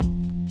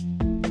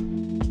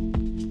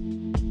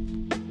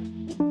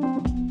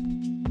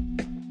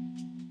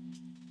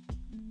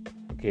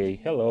Okay,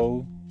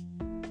 hello.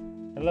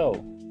 Hello,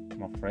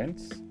 my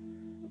friends.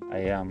 I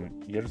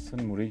am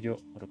Gerson Murillo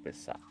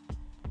Oropesa,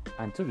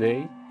 and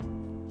today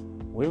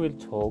we will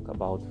talk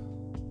about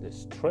the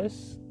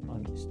stress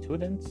on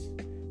students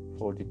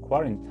for the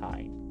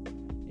quarantine.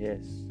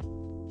 Yes,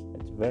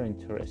 it's very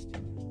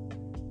interesting.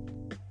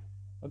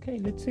 Okay,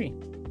 let's see.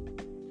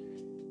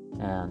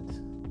 And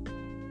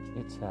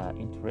it's an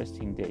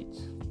interesting date.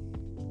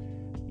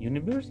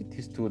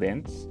 University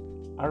students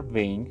are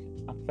being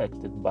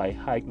affected by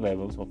high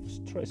levels of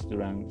stress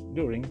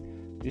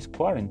during this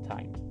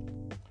quarantine.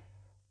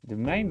 The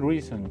main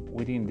reason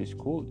within the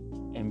school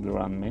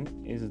environment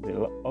is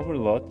the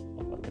overload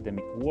of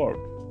academic work,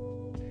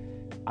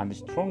 and the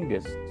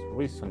strongest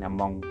reason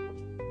among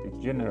the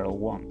general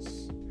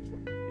ones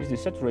is the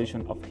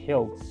saturation of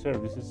health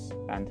services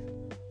and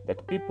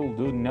that people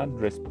do not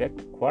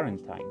respect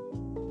quarantine.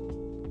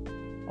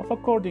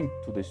 According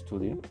to the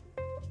study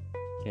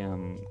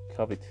in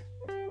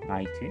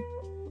COVID-19,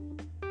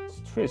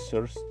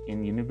 stressors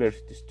in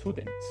university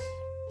students.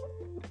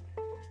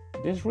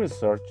 This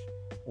research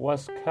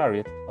was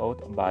carried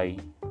out by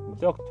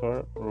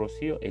Dr.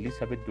 Rocio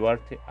Elizabeth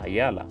Duarte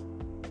Ayala,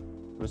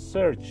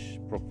 research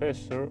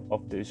professor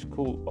of the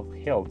School of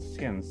Health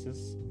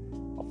Sciences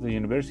of the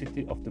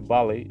University of the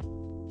Valley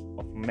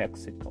of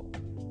Mexico,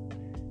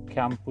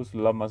 Campus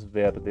Lomas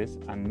Verdes,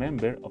 and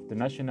member of the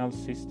National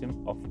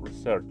System of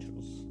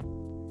Researchers,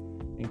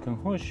 in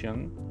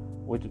conjunction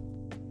with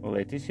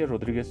Leticia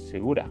Rodriguez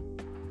Segura,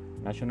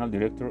 National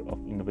Director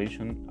of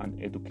Innovation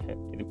and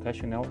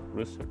Educational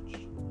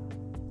Research.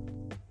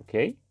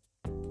 Okay?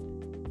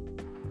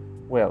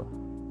 Well,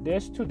 the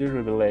study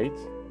revealed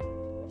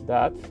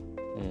that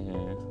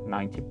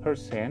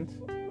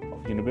 90%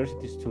 of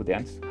university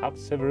students have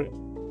severe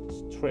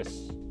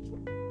stress.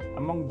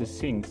 Among the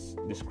things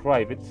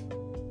described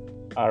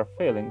are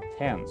feeling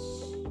tense,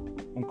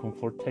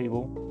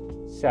 uncomfortable,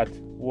 sad,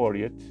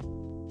 worried,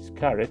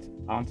 scared,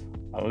 and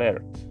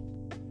alert.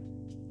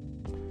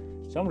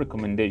 Some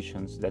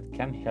recommendations that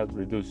can help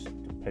reduce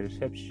the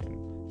perception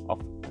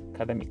of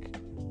academic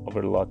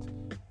overload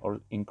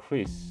or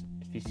increase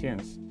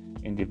efficiency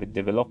in the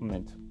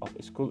development of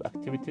school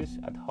activities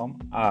at home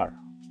are: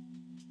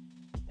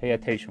 pay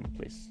attention,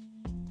 please.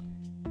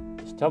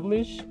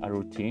 Establish a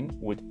routine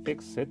with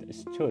fixed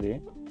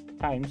study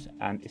times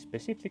and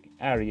specific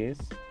areas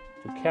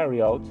to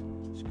carry out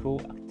school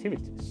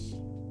activities.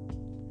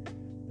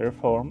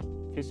 Perform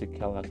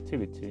physical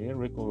activity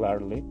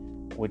regularly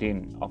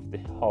within of the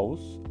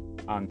house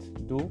and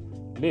do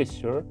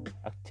leisure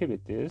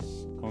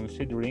activities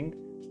considering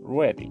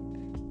reading,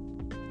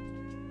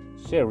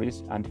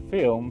 series and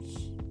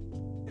films,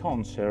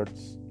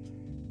 concerts,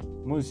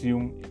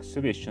 museum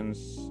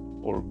exhibitions,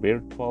 or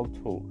virtual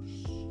tours.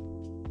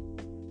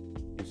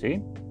 You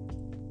see?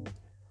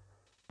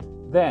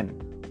 Then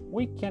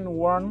we can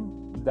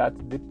warn that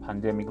the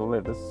pandemic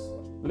leaves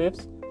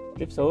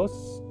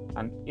us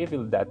an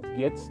evil that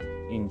gets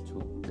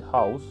into the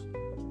house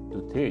to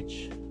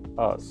teach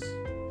us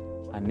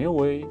a new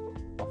way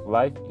of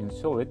life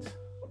insulated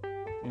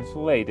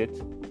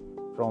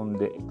from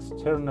the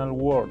external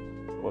world,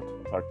 but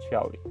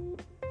partially.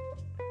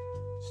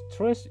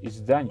 Stress is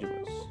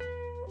dangerous,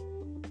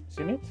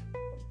 isn't it?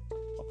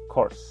 Of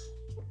course.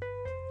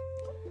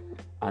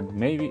 And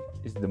maybe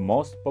it's the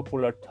most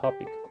popular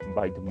topic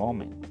by the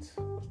moment.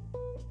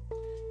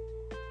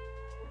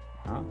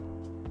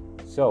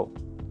 So,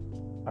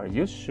 are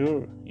you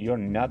sure you're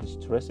not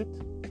stressed?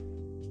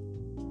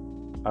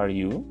 Are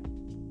you?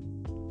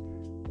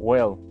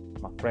 Well,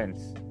 my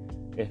friends,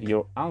 if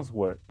your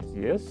answer is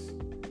yes,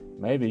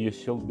 maybe you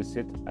should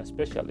visit a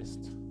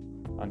specialist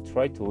and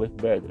try to live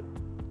better.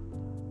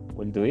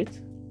 Will do it?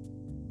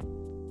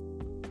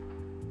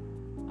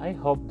 I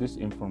hope this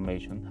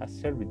information has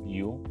served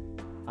you,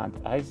 and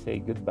I say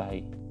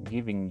goodbye,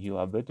 giving you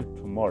a better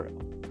tomorrow.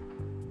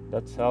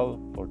 That's all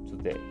for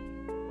today.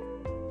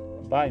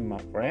 Bye, my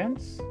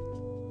friends,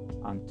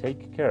 and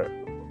take care.